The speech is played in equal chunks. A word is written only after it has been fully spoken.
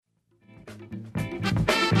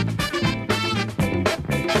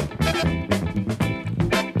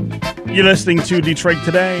You're listening to Detroit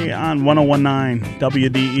Today on 1019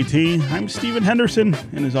 WDET. I'm Stephen Henderson,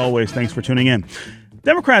 and as always, thanks for tuning in.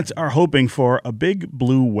 Democrats are hoping for a big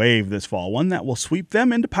blue wave this fall, one that will sweep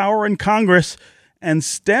them into power in Congress and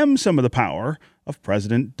stem some of the power of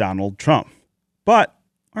President Donald Trump. But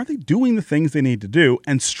are they doing the things they need to do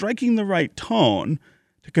and striking the right tone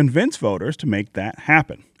to convince voters to make that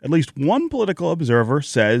happen? At least one political observer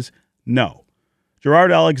says no.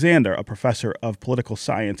 Gerard Alexander, a professor of political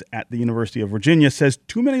science at the University of Virginia, says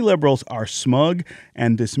too many liberals are smug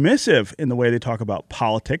and dismissive in the way they talk about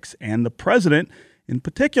politics and the president in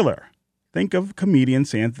particular. Think of comedian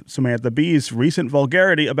Samantha Bee's recent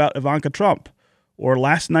vulgarity about Ivanka Trump, or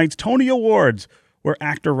last night's Tony Awards, where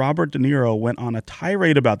actor Robert De Niro went on a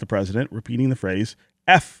tirade about the president, repeating the phrase,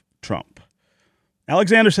 F Trump.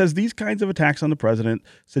 Alexander says these kinds of attacks on the president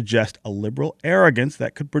suggest a liberal arrogance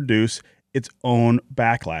that could produce its own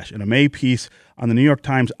backlash. In a May piece on the New York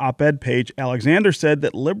Times op-ed page, Alexander said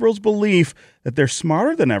that liberals' belief that they're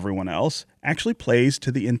smarter than everyone else actually plays to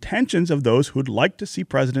the intentions of those who'd like to see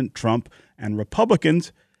President Trump and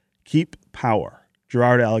Republicans keep power.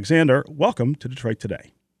 Gerard Alexander, welcome to Detroit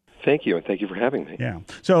Today. Thank you, and thank you for having me. Yeah.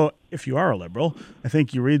 So if you are a liberal, I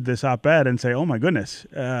think you read this op-ed and say, oh, my goodness,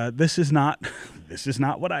 this is not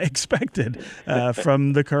what I expected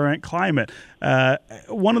from the current climate.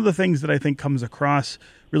 One of the things that I think comes across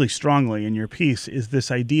really strongly in your piece is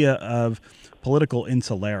this idea of political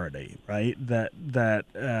insularity, right? That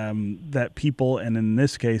people, and in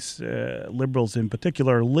this case, liberals in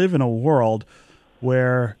particular, live in a world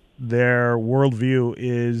where their worldview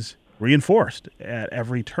is reinforced at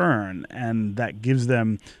every turn, and that gives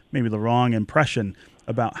them maybe the wrong impression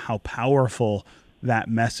about how powerful that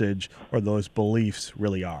message or those beliefs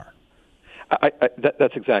really are.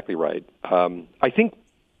 That's exactly right. I think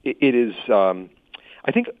it is.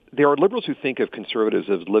 I think there are liberals who think of conservatives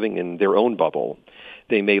as living in their own bubble.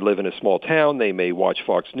 They may live in a small town. They may watch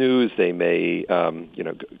Fox News. They may,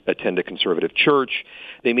 attend a conservative church.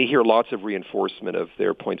 They may hear lots of reinforcement of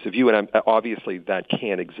their points of view, and obviously that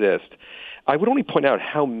can exist. I would only point out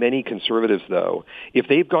how many conservatives, though, if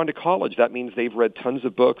they've gone to college, that means they've read tons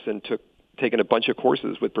of books and taken a bunch of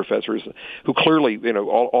courses with professors who clearly,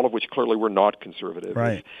 all of which clearly were not conservative.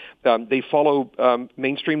 Right. They follow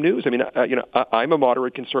mainstream news. I mean, I'm a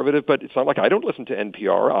moderate conservative, but it's not like I don't listen to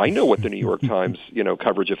NPR. I know what the New York Times,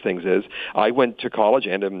 coverage of things is. I went to college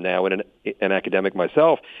and am now an academic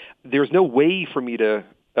myself. There's no way for me to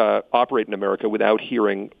operate in America without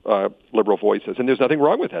hearing liberal voices, and there's nothing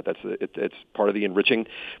wrong with that. It's part of the enriching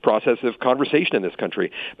process of conversation in this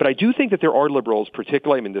country. But I do think that there are liberals,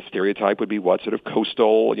 particularly, the stereotype would be what sort of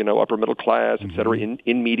coastal, upper middle class, et cetera,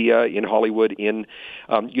 in media, in Hollywood, in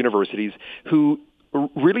universities, who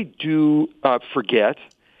really do forget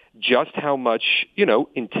just how much,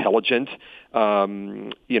 intelligent,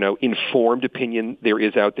 informed opinion there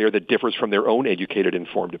is out there that differs from their own educated,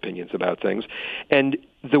 informed opinions about things. And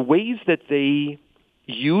the ways that they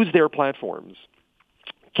use their platforms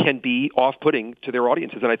can be off-putting to their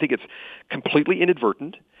audiences. And I think it's completely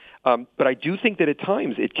inadvertent. But I do think that at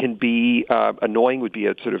times it can be annoying would be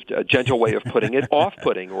a sort of a gentle way of putting it,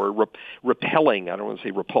 off-putting or repelling. I don't want to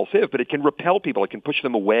say repulsive, but it can repel people. It can push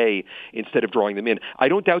them away instead of drawing them in. I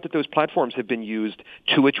don't doubt that those platforms have been used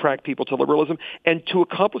to attract people to liberalism and to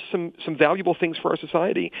accomplish some valuable things for our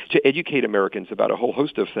society, to educate Americans about a whole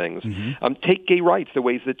host of things. Take gay rights, the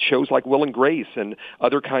ways that shows like Will and Grace and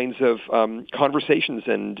other kinds of conversations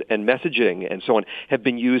and messaging and so on have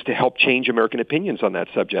been used to help change American opinions on that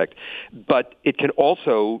subject. But it can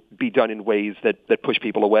also be done in ways that push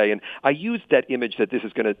people away. And I use that image that this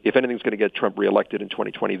is going to, if anything's going to get Trump reelected in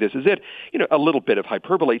 2020, this is it. A little bit of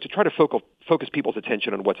hyperbole to try to focus people's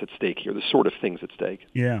attention on what's at stake here, the sort of things at stake.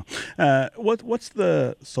 Yeah. What's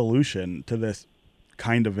the solution to this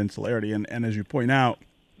kind of insularity? And as you point out,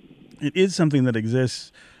 it is something that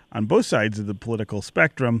exists on both sides of the political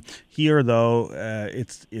spectrum. Here, though,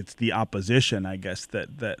 it's the opposition, I guess, that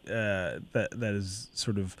is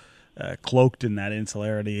sort of cloaked in that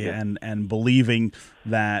insularity and believing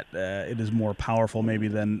that it is more powerful maybe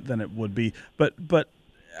than it would be. But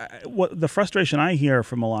what the frustration I hear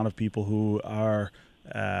from a lot of people who are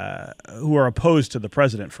opposed to the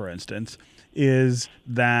president, for instance, is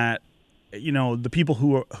that the people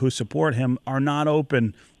who support him are not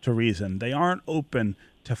open to reason. They aren't open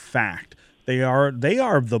to fact. They are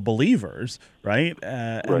the believers, right?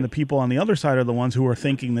 And the people on the other side are the ones who are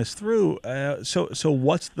thinking this through. So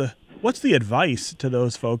what's the advice to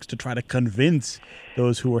those folks to try to convince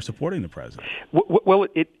those who are supporting the president? Well,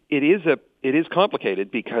 it is it is complicated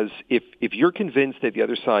because if you're convinced that the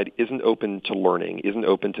other side isn't open to learning, isn't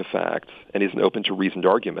open to facts, and isn't open to reasoned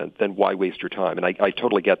argument, then why waste your time? And I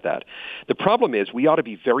totally get that. The problem is we ought to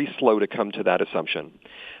be very slow to come to that assumption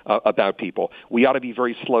about people. We ought to be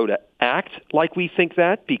very slow to act like we think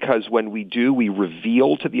that, because when we do, we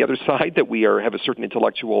reveal to the other side that we have a certain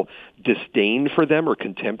intellectual disdain for them or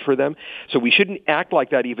contempt for them. So we shouldn't act like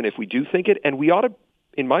that even if we do think it, and we ought to,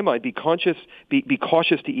 in my mind, be cautious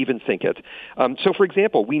to even think it. So, for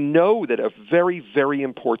example, we know that a very, very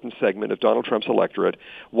important segment of Donald Trump's electorate,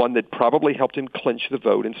 one that probably helped him clinch the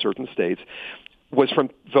vote in certain states, was from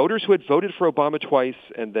voters who had voted for Obama twice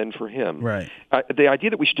and then for him. Right. The idea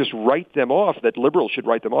that we should just write them off, that liberals should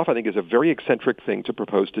write them off, I think is a very eccentric thing to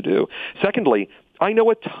propose to do. Secondly, I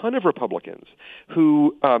know a ton of Republicans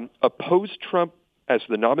who opposed Trump as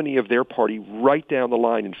the nominee of their party right down the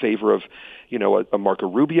line in favor of, a Marco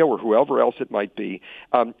Rubio or whoever else it might be.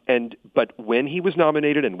 But when he was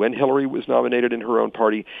nominated and when Hillary was nominated in her own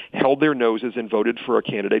party, held their noses and voted for a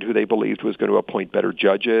candidate who they believed was going to appoint better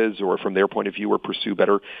judges or, from their point of view, or pursue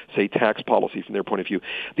better, say, tax policy from their point of view.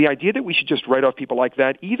 The idea that we should just write off people like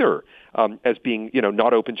that either as being,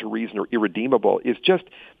 not open to reason or irredeemable is just,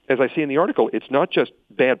 as I say in the article, it's not just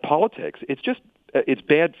bad politics. It's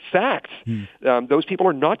bad facts. Those people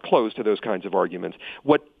are not closed to those kinds of arguments.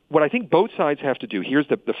 What I think both sides have to do, here's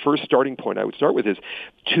the first starting point I would start with, is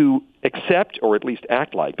to accept, or at least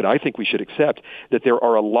act like, but I think we should accept, that there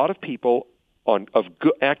are a lot of people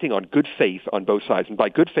acting on good faith on both sides. And by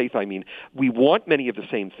good faith, I mean we want many of the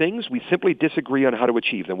same things. We simply disagree on how to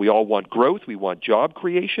achieve them. We all want growth. We want job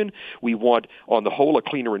creation. We want, on the whole, a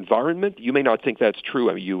cleaner environment. You may not think that's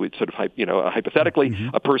true. I mean, you would sort of, hypothetically,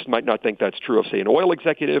 a person might not think that's true of, say, an oil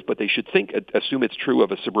executive, but they should assume it's true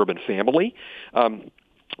of a suburban family.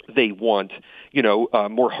 They want,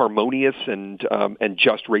 more harmonious and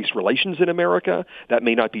just race relations in America. That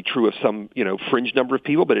may not be true of some, fringe number of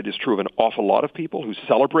people, but it is true of an awful lot of people who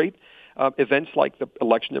celebrate events like the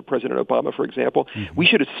election of President Obama, for example. We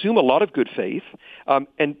should assume a lot of good faith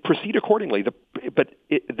and proceed accordingly.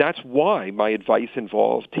 That's why my advice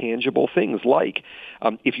involves tangible things like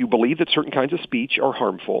if you believe that certain kinds of speech are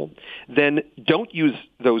harmful, then don't use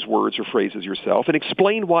those words or phrases yourself and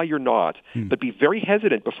explain why you're not, but be very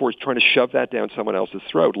hesitant before trying to shove that down someone else's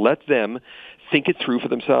throat. Let them think it through for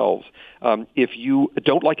themselves. If you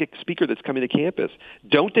don't like a speaker that's coming to campus,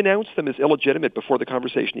 don't denounce them as illegitimate before the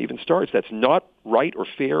conversation even starts. That's not right or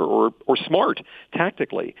fair or smart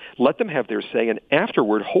tactically. Let them have their say, and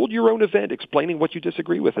afterward, hold your own event explaining what you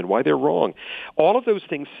disagree with and why they're wrong. All of those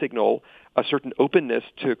things signal a certain openness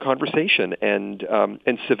to conversation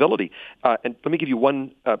and civility. And let me give you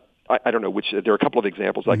one. I don't know which. There are a couple of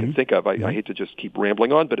examples I can think of. I hate to just keep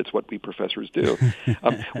rambling on, but it's what we professors do.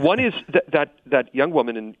 One is that young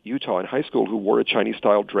woman in Utah in high school who wore a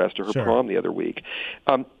Chinese-style dress to her prom the other week.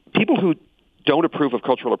 People who don't approve of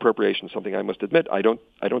cultural appropriation, something I must admit, I don't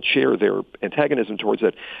share their antagonism towards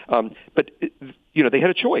it. But they had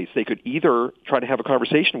a choice. They could either try to have a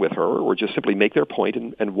conversation with her, or just simply make their point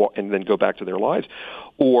and then go back to their lives,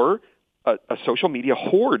 or a social media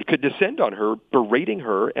horde could descend on her, berating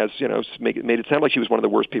her as, made it sound like she was one of the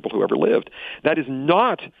worst people who ever lived. That is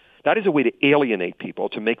a way to alienate people,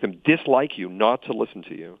 to make them dislike you, not to listen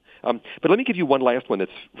to you. But let me give you one last one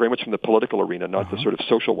that's very much from the political arena, not the sort of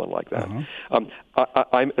social one like that.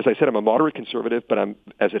 As I said, I'm a moderate conservative, but I'm,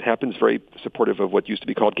 as it happens, very supportive of what used to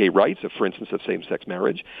be called gay rights, for instance, of same-sex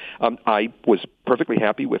marriage. I was perfectly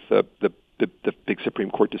happy with the big Supreme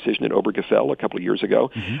Court decision in Obergefell a couple of years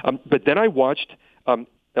ago. But then I watched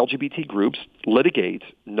LGBT groups litigate,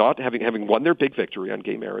 not having won their big victory on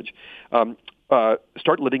gay marriage,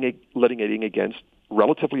 start litigating against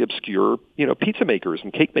relatively obscure, pizza makers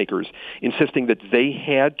and cake makers, insisting that they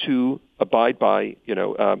had to abide by,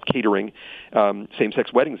 catering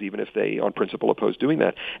same-sex weddings, even if they, on principle, oppose doing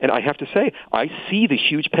that. And I have to say, I see the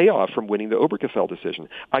huge payoff from winning the Obergefell decision.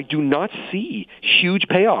 I do not see huge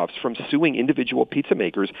payoffs from suing individual pizza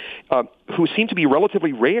makers who seem to be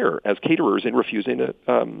relatively rare as caterers in refusing to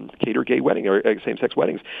cater gay wedding or same-sex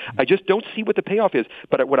weddings. I just don't see what the payoff is.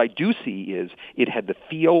 But what I do see is it had the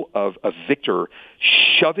feel of a victor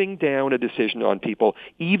shoving down a decision on people,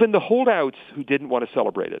 even the holdouts who didn't want to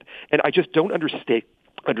celebrate it. And I just don't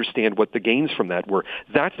understand what the gains from that were.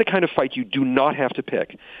 That's the kind of fight you do not have to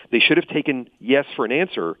pick. They should have taken yes for an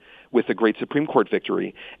answer with the great Supreme Court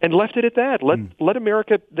victory and left it at that. Let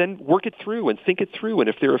America then work it through and think it through. And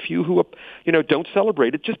if there are a few who don't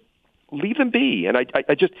celebrate it, just leave them be. And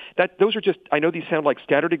those are just, I know these sound like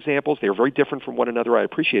scattered examples. They're very different from one another. I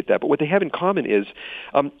appreciate that. But what they have in common is,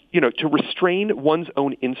 to restrain one's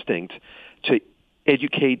own instinct to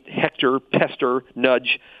educate, hector, pester,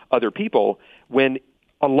 nudge other people when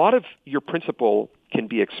a lot of your principle can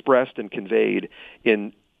be expressed and conveyed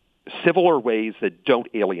in civil ways that don't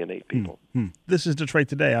alienate people. This is Detroit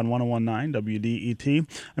Today on 101.9 WDET.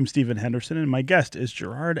 I'm Stephen Henderson, and my guest is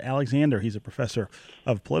Gerard Alexander. He's a professor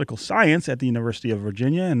of political science at the University of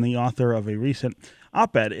Virginia and the author of a recent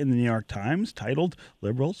op-ed in the New York Times titled,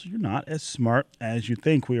 "Liberals, You're Not as Smart as You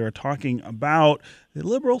Think." We are talking about the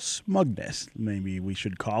liberal smugness, maybe we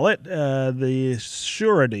should call it, the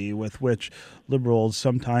surety with which liberals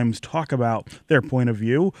sometimes talk about their point of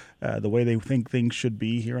view, the way they think things should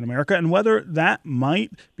be here in America, and whether that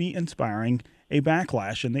might be inspiring a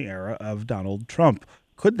backlash in the era of Donald Trump.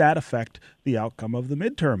 Could that affect the outcome of the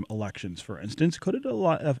midterm elections, for instance? Could it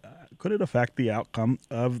affect the outcome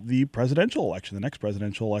of the presidential election, the next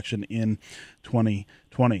presidential election in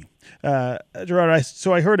 2020? Gerard,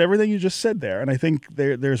 so I heard everything you just said there, and I think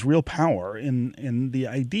there's real power in the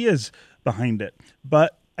ideas behind it.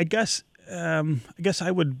 But I guess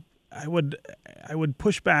I would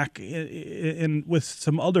push back in with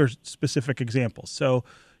some other specific examples. So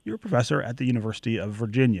you're a professor at the University of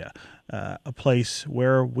Virginia, a place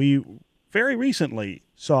where we very recently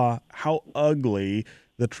saw how ugly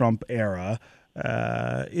the Trump era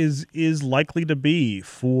is likely to be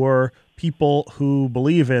for people who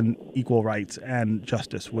believe in equal rights and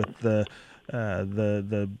justice, with the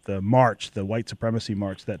march, the white supremacy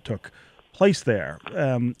march that took place there.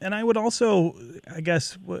 And I would also, I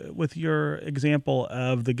guess, with your example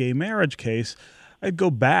of the gay marriage case, I'd go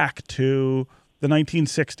back to the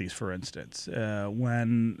 1960s, for instance,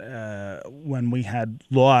 when we had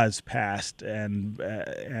laws passed and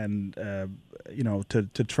to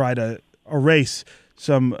try to erase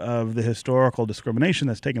some of the historical discrimination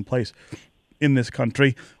that's taken place in this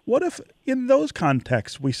country. What if in those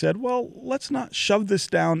contexts we said, well, let's not shove this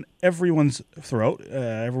down everyone's throat,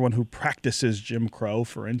 everyone who practices Jim Crow,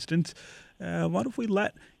 for instance. What if we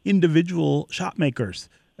let individual shopmakers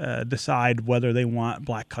decide whether they want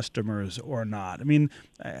black customers or not? I mean,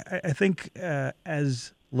 I think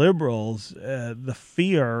as liberals, the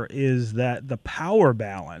fear is that the power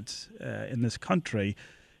balance in this country,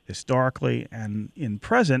 historically and in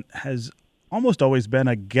present, has almost always been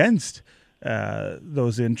against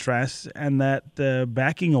those interests, and that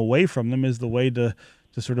backing away from them is the way to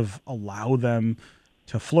sort of allow them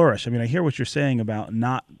to flourish. I mean, I hear what you're saying about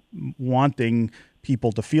not wanting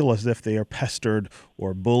people to feel as if they are pestered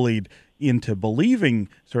or bullied into believing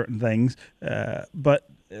certain things, but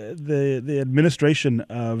the administration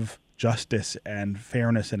of justice and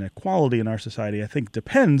fairness and equality in our society, I think,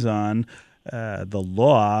 depends on the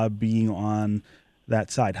law being on that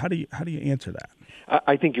side. How do you answer that?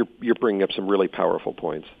 I think you're bringing up some really powerful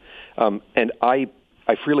points, and I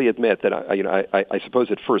freely admit that I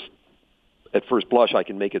suppose at first blush I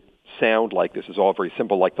can make it sound like this is all very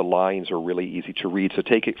simple, like the lines are really easy to read. So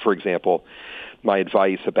take it, for example, my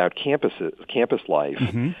advice about campus life.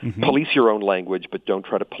 Police your own language, but don't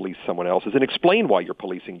try to police someone else's, and explain why you're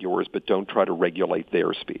policing yours, but don't try to regulate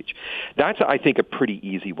their speech. That's, I think, a pretty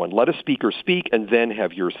easy one. Let a speaker speak and then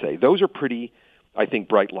have your say. Those are pretty, I think,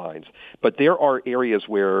 bright lines. But there are areas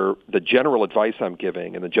where the general advice I'm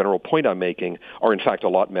giving and the general point I'm making are, in fact, a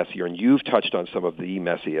lot messier, and you've touched on some of the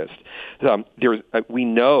messiest. We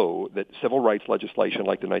know that civil rights legislation,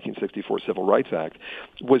 like the 1964 Civil Rights Act,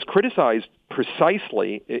 was criticized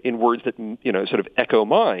precisely in words that, sort of echo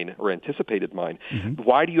mine or anticipated mine.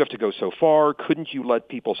 Why do you have to go so far? Couldn't you let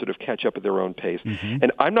people sort of catch up at their own pace?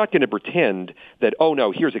 And I'm not going to pretend that, oh,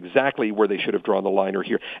 no, here's exactly where they should have drawn the line or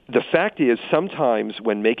here. The fact is, sometimes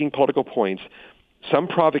when making political points, some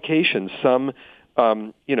provocation, some,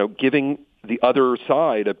 giving the other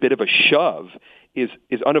side a bit of a shove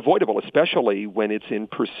is unavoidable, especially when it's in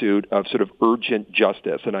pursuit of sort of urgent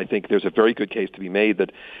justice. And I think there's a very good case to be made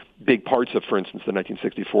that big parts of, for instance, the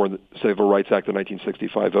 1964 Civil Rights Act, the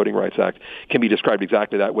 1965 Voting Rights Act, can be described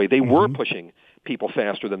exactly that way. They were pushing people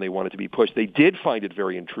faster than they wanted to be pushed. They did find it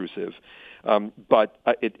very intrusive. But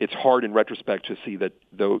it's hard in retrospect to see that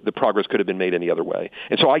the progress could have been made any other way.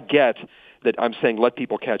 And so I get that I'm saying let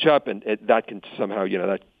people catch up, and that can somehow,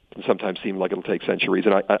 that can sometimes seem like it'll take centuries,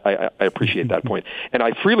 and I appreciate that point. And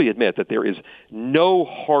I freely admit that there is no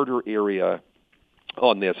harder area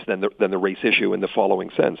on this than the race issue in the following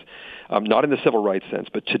sense, not in the civil rights sense,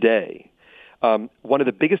 but today. One of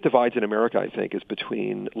the biggest divides in America, I think, is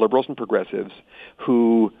between liberals and progressives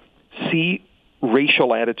who see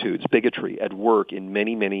racial attitudes, bigotry at work in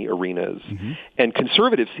many, many arenas. And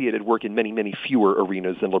conservatives see it at work in many, many fewer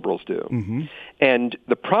arenas than liberals do. And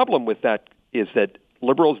the problem with that is that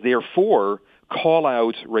liberals, therefore, call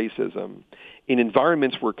out racism in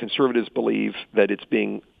environments where conservatives believe that it's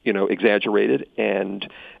being, exaggerated, and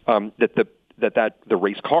that the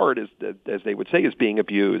race card, as they would say, is being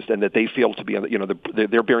abused, and that they feel to be,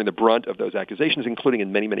 they're bearing the brunt of those accusations, including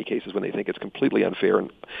in many, many cases when they think it's completely unfair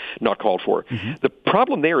and not called for. Mm-hmm. The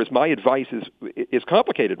problem there is my advice is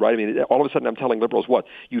complicated, right? I mean, all of a sudden I'm telling liberals, what,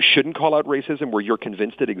 you shouldn't call out racism where you're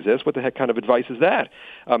convinced it exists? What the heck kind of advice is that?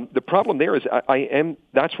 The problem there is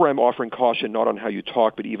that's where I'm offering caution, not on how you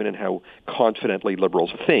talk, but even in how confidently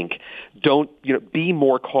liberals think. Don't, be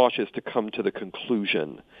more cautious to come to the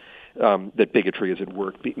conclusion that bigotry is at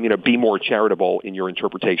work. Be more charitable in your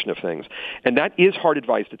interpretation of things. And that is hard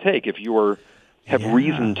advice to take if you have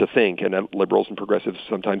reason to think, and liberals and progressives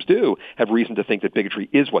sometimes do, have reason to think that bigotry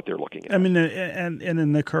is what they're looking at. I mean, and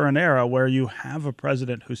in the current era where you have a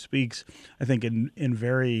president who speaks, I think, in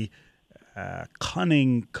very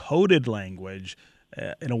cunning, coded language,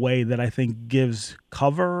 in a way that I think gives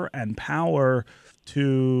cover and power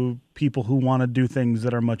to people who want to do things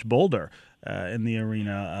that are much bolder. In the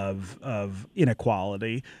arena of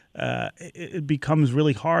inequality, it becomes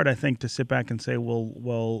really hard, I think, to sit back and say,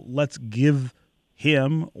 well, let's give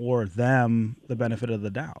him or them the benefit of the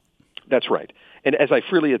doubt. That's right. And as I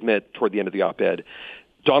freely admit toward the end of the op-ed,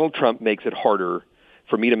 Donald Trump makes it harder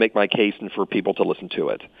for me to make my case and for people to listen to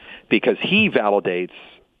it, because he validates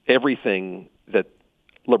everything that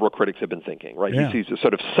liberal critics have been thinking, right? Yeah. He's a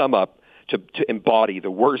sort of sum up to embody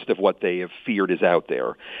the worst of what they have feared is out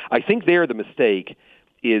there. I think there the mistake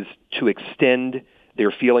is to extend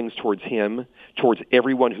their feelings towards him, towards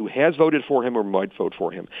everyone who has voted for him or might vote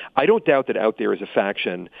for him. I don't doubt that out there is a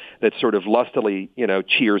faction that sort of lustily,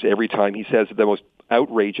 cheers every time he says the most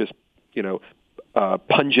outrageous,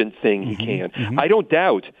 pungent thing he can. Mm-hmm. I don't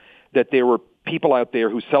doubt that there were people out there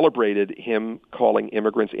who celebrated him calling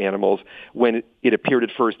immigrants animals when it appeared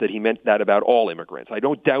at first that he meant that about all immigrants. I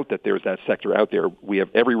don't doubt that there's that sector out there. We have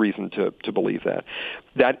every reason to believe that.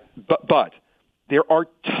 But there are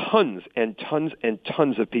tons and tons and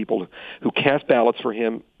tons of people who cast ballots for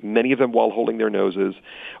him, many of them while holding their noses,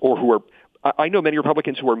 or who are I know many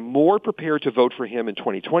Republicans who are more prepared to vote for him in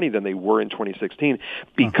 2020 than they were in 2016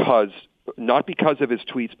 because not because of his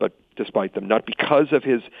tweets, but despite them, not because of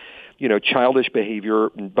his childish behavior,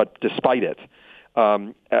 but despite it,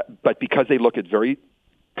 but because they look at very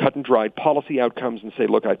cut and dried policy outcomes and say,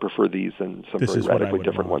 look, I prefer these and some very radically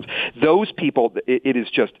different ones. Those people, it is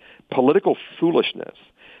just political foolishness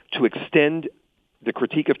to extend the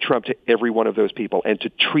critique of Trump to every one of those people and to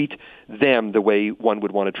treat them the way one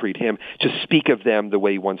would want to treat him, to speak of them the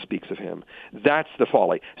way one speaks of him. That's the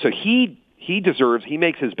folly. So he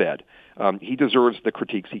makes his bed. He deserves the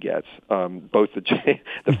critiques he gets, both the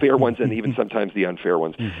fair ones and even sometimes the unfair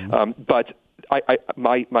ones. Mm-hmm. But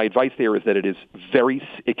my advice there is that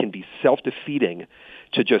it can be self-defeating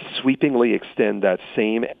to just sweepingly extend that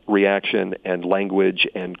same reaction and language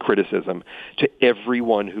and criticism to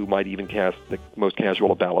everyone who might even cast the most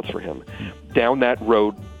casual of ballots for him. Mm-hmm. Down that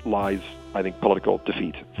road lies, I think, political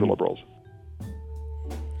defeat for liberals.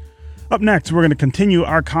 Up next, we're going to continue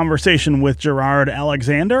our conversation with Gerard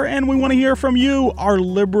Alexander, and we want to hear from you. Are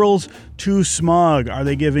liberals too smug? Are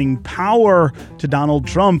they giving power to Donald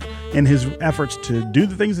Trump in his efforts to do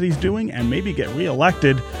the things that he's doing and maybe get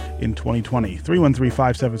reelected in 2020?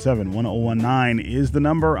 313-577-1019 is the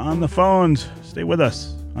number on the phones. Stay with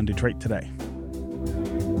us on Detroit Today.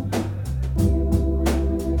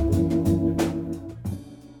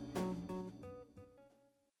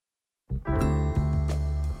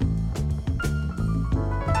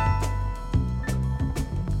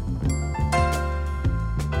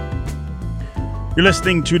 You're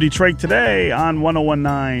listening to Detroit Today on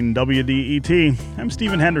 1019 WDET. I'm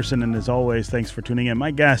Stephen Henderson, and as always, thanks for tuning in.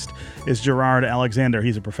 My guest is Gerard Alexander.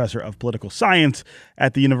 He's a professor of political science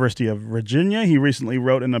at the University of Virginia. He recently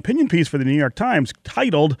wrote an opinion piece for the New York Times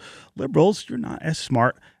titled, "Liberals, You're Not as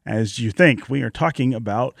Smart as You Think." We are talking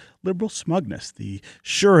about liberal smugness, the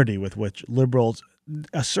surety with which liberals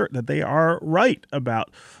assert that they are right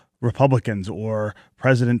about Republicans or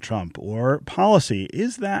President Trump or policy.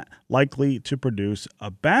 Is that likely to produce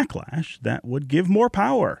a backlash that would give more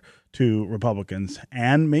power to Republicans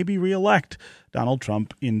and maybe reelect Donald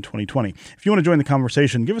Trump in 2020? If you want to join the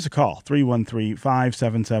conversation, give us a call,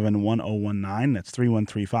 313-577-1019. That's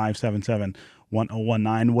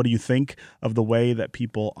 313-577-1019. What do you think of the way that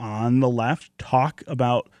people on the left talk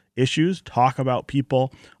about issues, talk about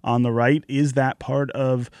people on the right? Is that part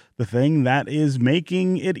of the thing that is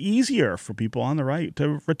making it easier for people on the right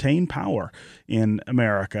to retain power in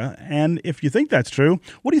America? And if you think that's true,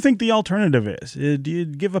 what do you think the alternative is? Do you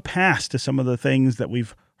give a pass to some of the things that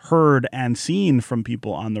we've heard and seen from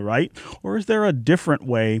people on the right? Or is there a different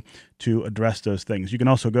way to address those things? You can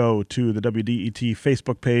also go to the WDET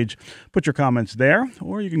Facebook page, put your comments there,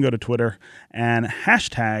 or you can go to Twitter and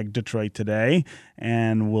hashtag Detroit Today,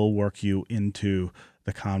 and we'll work you into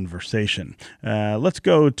the conversation. Let's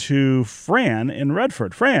go to Fran in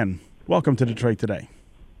Redford. Fran, welcome to Detroit Today.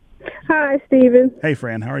 Hi, Stephen. Hey,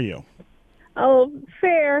 Fran, how are you? Oh,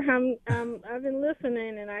 fair. I've been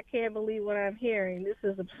listening, and I can't believe what I'm hearing. This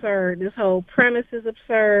is absurd. This whole premise is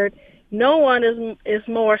absurd. No one is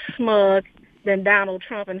more smug than Donald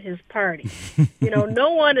Trump and his party.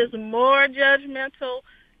 No one is more judgmental.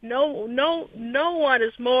 No one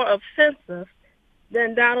is more offensive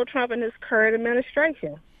than Donald Trump and his current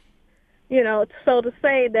administration. So to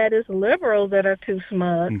say that it's liberals that are too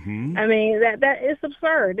smug, I mean, that is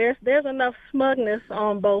absurd. There's enough smugness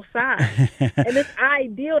on both sides. And it's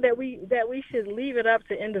ideal that we should leave it up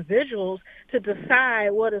to individuals to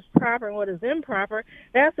decide what is proper and what is improper.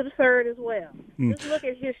 That's absurd as well. Just look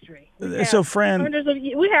at history. So, Fran,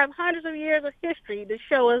 we have hundreds of years of history to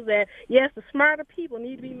show us that, yes, the smarter people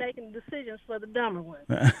need to be making decisions for the dumber ones.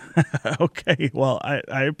 Okay, well,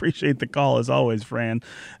 I appreciate the call as always, Fran,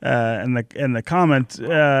 and the comment.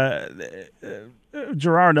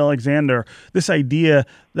 Gerard Alexander, this idea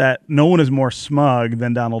that no one is more smug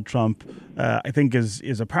than Donald Trump, I think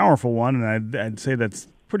is a powerful one, and I'd say that's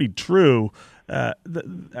pretty true.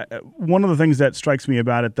 One of the things that strikes me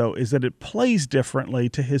about it, though, is that it plays differently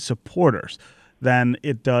to his supporters than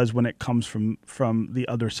it does when it comes from the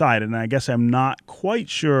other side, and I guess I'm not quite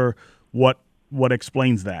sure what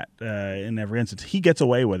explains that in every instance. He gets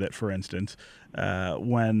away with it, for instance.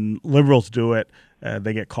 When liberals do it,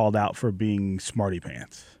 they get called out for being smarty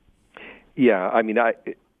pants. Yeah, I mean,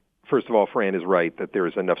 first of all, Fran is right that there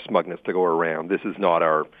is enough smugness to go around. This is not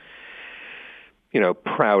our,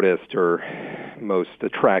 proudest or most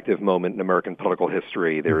attractive moment in American political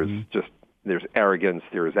history. There's arrogance,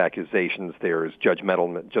 there's accusations, there's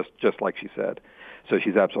judgmental, just like she said. So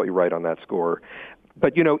she's absolutely right on that score.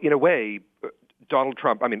 But, in a way, Donald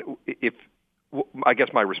Trump, I guess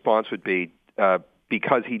my response would be,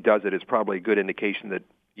 because he does it is probably a good indication that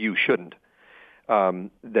you shouldn't.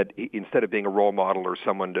 That instead of being a role model or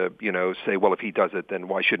someone to, say, well, if he does it, then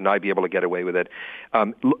why shouldn't I be able to get away with it?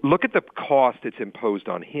 Look at the cost it's imposed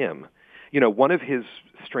on him. One of his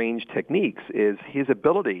strange techniques is his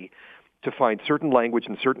ability to find certain language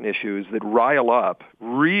and certain issues that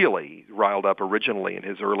really riled up originally in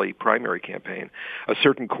his early primary campaign, a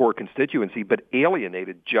certain core constituency, but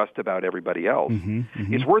alienated just about everybody else.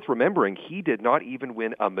 It's worth remembering he did not even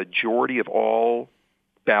win a majority of all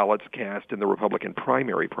ballots cast in the Republican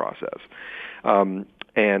primary process.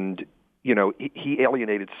 He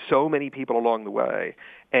alienated so many people along the way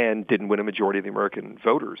and didn't win a majority of the American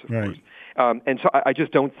voters, of course. And so I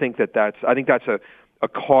just don't think I think that's a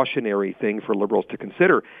cautionary thing for liberals to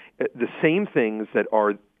consider. The same things that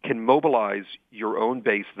can mobilize your own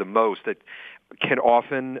base the most, that can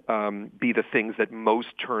often be the things that most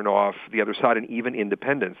turn off the other side, and even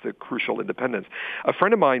independents, the crucial independents. A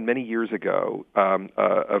friend of mine many years ago,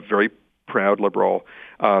 a very proud liberal,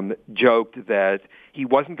 joked that he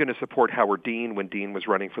wasn't going to support Howard Dean when Dean was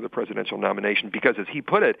running for the presidential nomination because, as he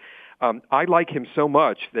put it, I like him so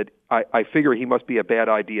much that I figure he must be a bad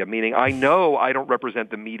idea, meaning I know I don't represent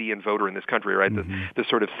the median voter in this country, right? The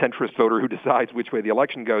sort of centrist voter who decides which way the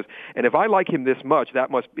election goes. And if I like him this much,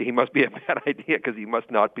 he must be a bad idea because he must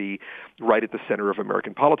not be right at the center of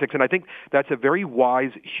American politics. And I think that's a very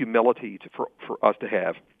wise humility for us to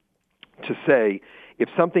have, to say, if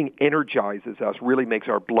something energizes us, really makes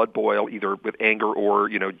our blood boil, either with anger or,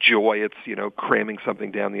 joy, it's, cramming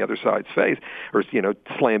something down the other side's face, or,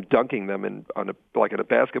 slam dunking them like at a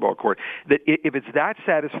basketball court, that if it's that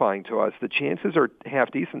satisfying to us, the chances are half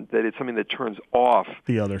decent that it's something that turns off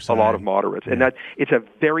the other side. A lot of moderates. Yeah. And that it's a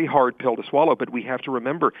very hard pill to swallow, but we have to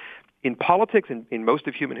remember, in politics, in most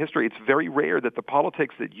of human history, it's very rare that the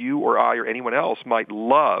politics that you or I or anyone else might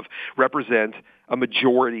love represent a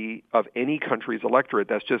majority of any country's electorate.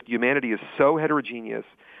 That's just, humanity is so heterogeneous.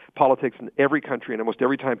 Politics in every country and almost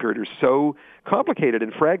every time period are so complicated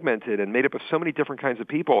and fragmented and made up of so many different kinds of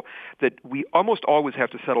people that we almost always have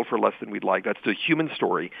to settle for less than we'd like. That's the human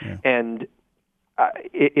story. Yeah. And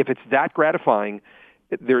if it's that gratifying,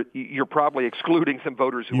 you're probably excluding some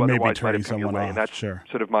voters who otherwise might have come your way. And that's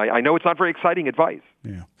sort of I know it's not very exciting advice.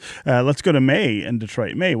 Yeah. Let's go to May in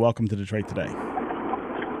Detroit. May, welcome to Detroit Today.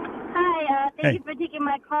 Hi, thank you for taking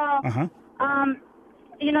my call.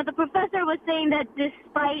 The professor was saying that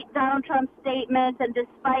despite Donald Trump's statements and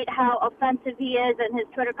despite how offensive he is and his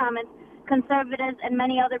Twitter comments, conservatives and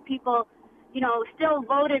many other people still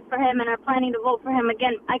voted for him and are planning to vote for him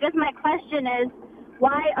again. I guess my question is,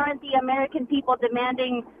 why aren't the American people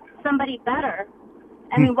demanding somebody better?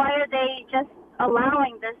 I mean, why are they just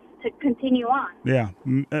allowing this to continue on? Yeah,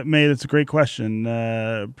 May, that's a great question,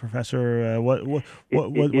 Professor. What's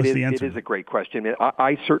the answer? It is a great question.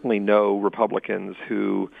 I certainly know Republicans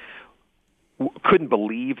who couldn't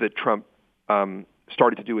believe that Trump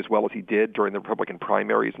started to do as well as he did during the Republican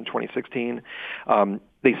primaries in 2016.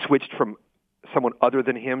 They switched from someone other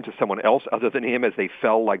than him to someone else other than him as they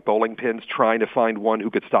fell like bowling pins trying to find one who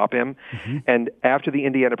could stop him. Mm-hmm. And after the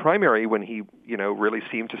Indiana primary, when he, really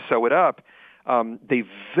seemed to sew it up, they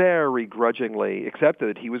very grudgingly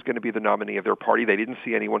accepted that he was going to be the nominee of their party. They didn't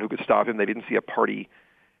see anyone who could stop him. They didn't see a party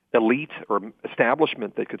elite or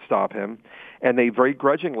establishment that could stop him. And they very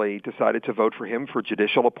grudgingly decided to vote for him for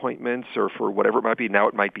judicial appointments or for whatever it might be. Now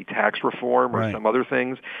it might be tax reform or some other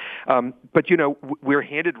things. But, we're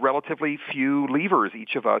handed relatively few levers,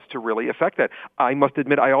 each of us, to really affect that. I must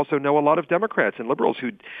admit, I also know a lot of Democrats and liberals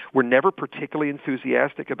who were never particularly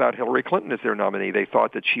enthusiastic about Hillary Clinton as their nominee. They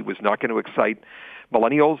thought that she was not going to excite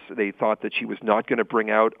millennials. They thought that she was not going to bring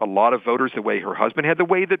out a lot of voters the way her husband had, the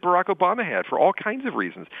way that Barack Obama had, for all kinds of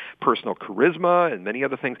reasons, personal charisma and many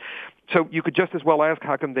other things. So you could just as well ask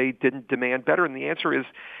how come they didn't demand better, and the answer is,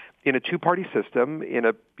 in a two-party system, in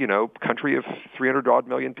a country of 300-odd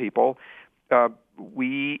million people,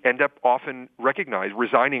 we end up often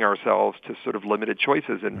resigning ourselves to sort of limited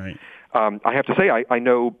choices. And I have to say, I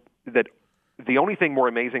know that the only thing more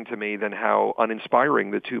amazing to me than how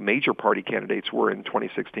uninspiring the two major party candidates were in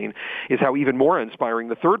 2016 is how even more inspiring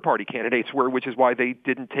the third party candidates were, which is why they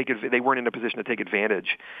they weren't in a position to take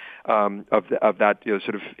advantage of that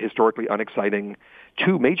sort of historically unexciting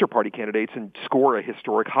two major party candidates and score a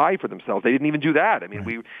historic high for themselves. They didn't even do that. I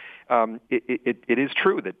mean, it is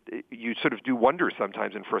true that you sort of do wonder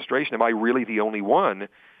sometimes in frustration. Am I really the only one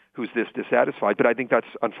who's this dissatisfied? But I think that's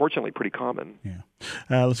unfortunately pretty common.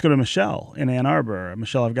 Yeah. Let's go to Michelle in Ann Arbor.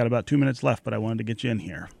 Michelle, I've got about 2 minutes left, but I wanted to get you in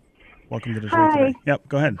here. Welcome to Detroit Today. Yep,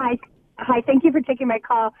 go ahead. Hi. Thank you for taking my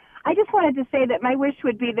call. I just wanted to say that my wish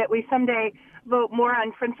would be that we someday vote more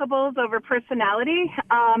on principles over personality,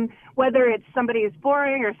 whether it's somebody who's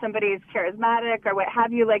boring or somebody who's charismatic or what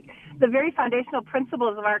have you. Like the very foundational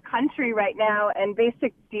principles of our country right now and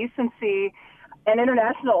basic decency and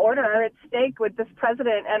international order are at stake with this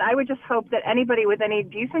president. And I would just hope that anybody with any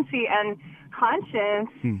decency and conscience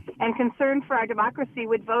and concern for our democracy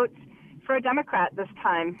would vote for a Democrat this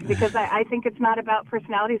time, because I think it's not about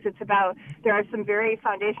personalities. It's about, there are some very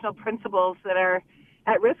foundational principles that are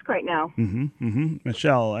at risk right now.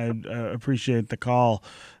 Michelle, I appreciate the call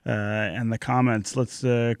and the comments. Let's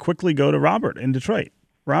quickly go to Robert in Detroit.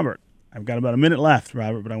 Robert. I've got about a minute left,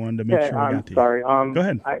 Robert, but I wanted to make sure I got to you. Sorry. Go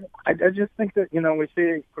ahead. I just think that, we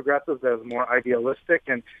see progressives as more idealistic,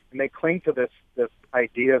 and they cling to this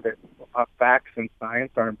idea that facts and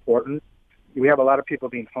science are important. We have a lot of people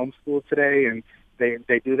being homeschooled today, and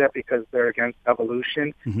they do that because they're against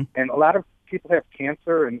evolution. And a lot of people have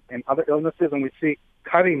cancer and other illnesses, and we see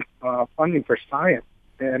cutting funding for science.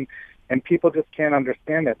 And people just can't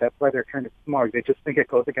understand that. That's why they're kind of smug. They just think it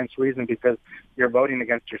goes against reason because you're voting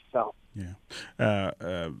against yourself.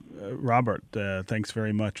 Yeah. Robert, thanks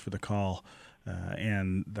very much for the call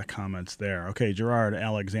and the comments there. Okay, Gerard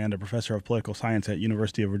Alexander, professor of political science at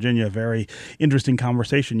University of Virginia. Very interesting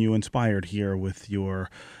conversation you inspired here with your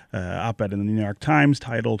op-ed in the New York Times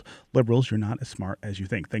titled, "Liberals, You're Not as Smart as You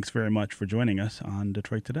Think." Thanks very much for joining us on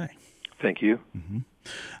Detroit Today. Thank you.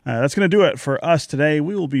 That's going to do it for us today.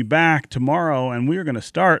 We will be back tomorrow, and we are going to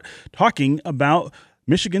start talking about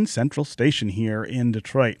Michigan Central Station here in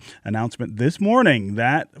Detroit. Announcement this morning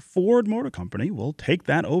that Ford Motor Company will take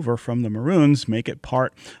that over from the Maroons, make it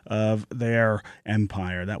part of their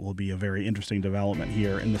empire. That will be a very interesting development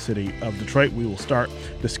here in the city of Detroit. We will start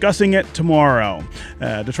discussing it tomorrow.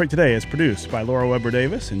 Detroit Today is produced by Laura Weber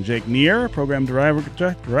Davis and Jake Neer. Program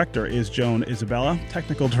director is Joan Isabella.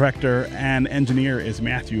 Technical director and engineer is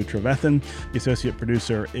Matthew Trevethan. The associate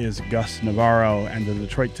producer is Gus Navarro. And the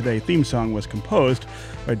Detroit Today theme song was composed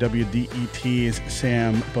by WDET's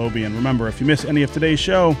Sam Bobby. And remember, if you miss any of today's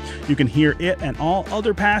show, you can hear it and all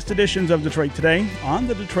other past editions of Detroit Today on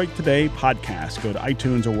the Detroit Today podcast. Go to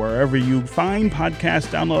iTunes or wherever you find podcasts,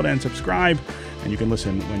 download and subscribe, and you can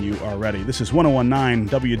listen when you are ready. This is 101.9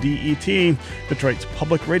 WDET, Detroit's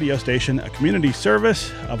public radio station, a community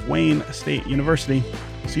service of Wayne State University.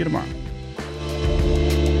 See you tomorrow.